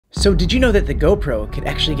So did you know that the GoPro could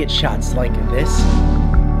actually get shots like this?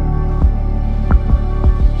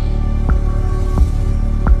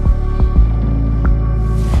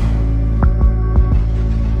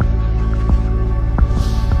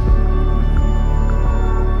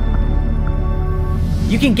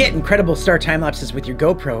 You can get incredible star time lapses with your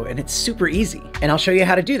GoPro, and it's super easy, and I'll show you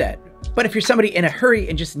how to do that. But if you're somebody in a hurry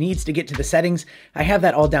and just needs to get to the settings, I have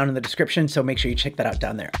that all down in the description, so make sure you check that out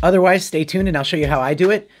down there. Otherwise, stay tuned and I'll show you how I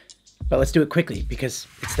do it, but let's do it quickly because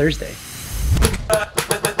it's Thursday.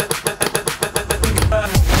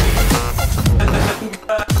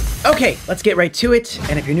 Okay, let's get right to it,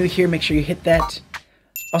 and if you're new here, make sure you hit that.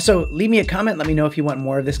 Also, leave me a comment, let me know if you want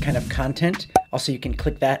more of this kind of content. Also, you can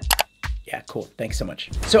click that. Yeah, cool. Thanks so much.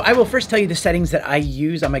 So I will first tell you the settings that I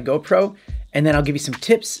use on my GoPro, and then I'll give you some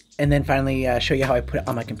tips, and then finally show you how I put it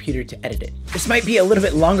on my computer to edit it. This might be a little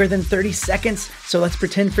bit longer than 30 seconds, so let's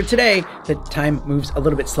pretend for today that time moves a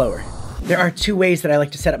little bit slower. There are two ways that I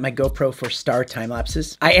like to set up my GoPro for star time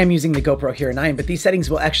lapses. I am using the GoPro Hero 9, but these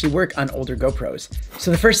settings will actually work on older GoPros.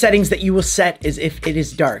 So the first settings that you will set is if it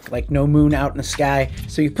is dark, like no moon out in the sky.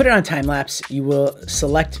 So you put it on time lapse, you will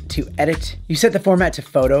select to edit. You set the format to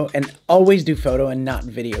photo, and always do photo and not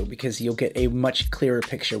video because you'll get a much clearer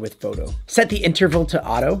picture with photo. Set the interval to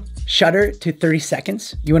auto, shutter to 30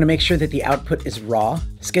 seconds. You want to make sure that the output is raw.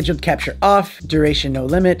 Scheduled capture off, duration no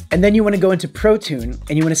limit, and then you want to go into Pro Tune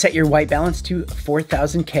and you want to set your white balance to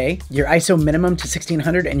 4000K, your ISO minimum to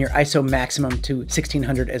 1600, and your ISO maximum to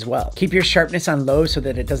 1600 as well. Keep your sharpness on low so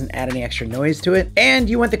that it doesn't add any extra noise to it, and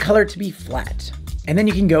you want the color to be flat. And then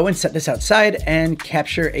you can go and set this outside and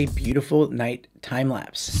capture a beautiful night time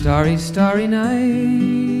lapse. Starry, starry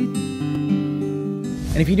night.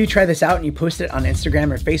 And if you do try this out and you post it on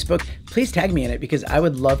Instagram or Facebook, please tag me in it because I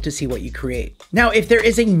would love to see what you create. Now, if there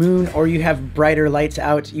is a moon or you have brighter lights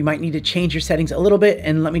out, you might need to change your settings a little bit,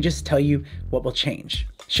 and let me just tell you what will change.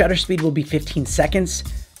 Shutter speed will be 15 seconds,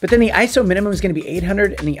 but then the ISO minimum is going to be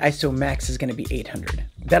 800 and the ISO max is going to be 800.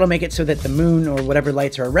 That'll make it so that the moon or whatever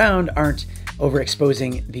lights are around aren't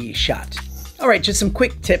overexposing the shot. All right, just some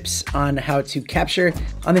quick tips on how to capture.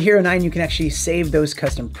 On the Hero 9, you can actually save those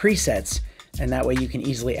custom presets, and that way you can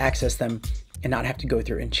easily access them and not have to go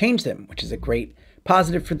through and change them, which is a great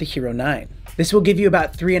positive for the Hero 9. This will give you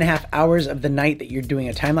about 3.5 hours of the night that you're doing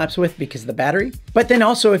a time lapse with because of the battery. But then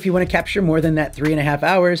also, if you want to capture more than that 3.5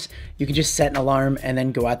 hours, you can just set an alarm and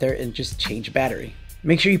then go out there and just change battery.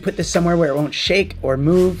 Make sure you put this somewhere where it won't shake or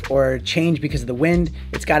move or change because of the wind.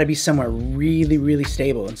 It's got to be somewhere really, really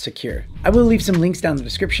stable and secure. I will leave some links down in the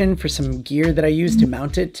description for some gear that I use to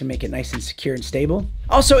mount it to make it nice and secure and stable.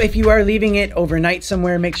 Also, if you are leaving it overnight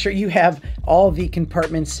somewhere, make sure you have all the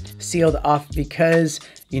compartments sealed off because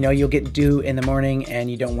you know you'll get dew in the morning and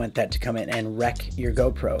you don't want that to come in and wreck your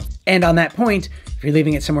GoPro. And on that point, if you're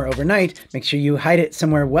leaving it somewhere overnight, make sure you hide it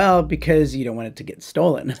somewhere well because you don't want it to get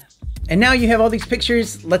stolen. And now you have all these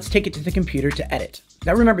pictures, let's take it to the computer to edit.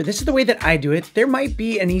 Now remember, this is the way that I do it. There might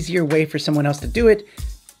be an easier way for someone else to do it.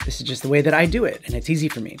 This is just the way that I do it, and it's easy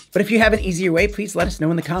for me. But if you have an easier way, please let us know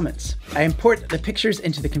in the comments. I import the pictures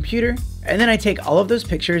into the computer, and then I take all of those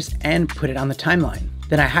pictures and put it on the timeline.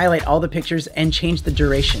 Then I highlight all the pictures and change the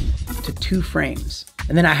duration to 2 frames.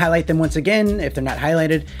 And then I highlight them once again if they're not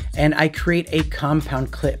highlighted, and I create a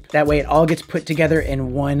compound clip. That way it all gets put together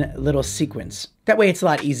in one little sequence. That way it's a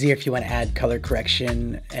lot easier if you want to add color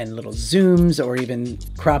correction and little zooms or even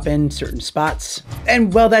crop in certain spots.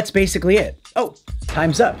 And well, that's basically it. Oh,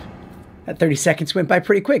 time's up. That 30 seconds went by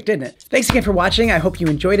pretty quick, didn't it? Thanks again for watching. I hope you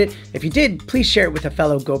enjoyed it. If you did, please share it with a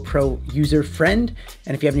fellow GoPro user friend.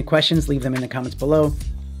 And if you have any questions, leave them in the comments below.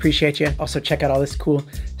 Appreciate you. Also check out all this cool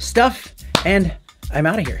stuff, and I'm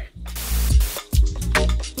out of here.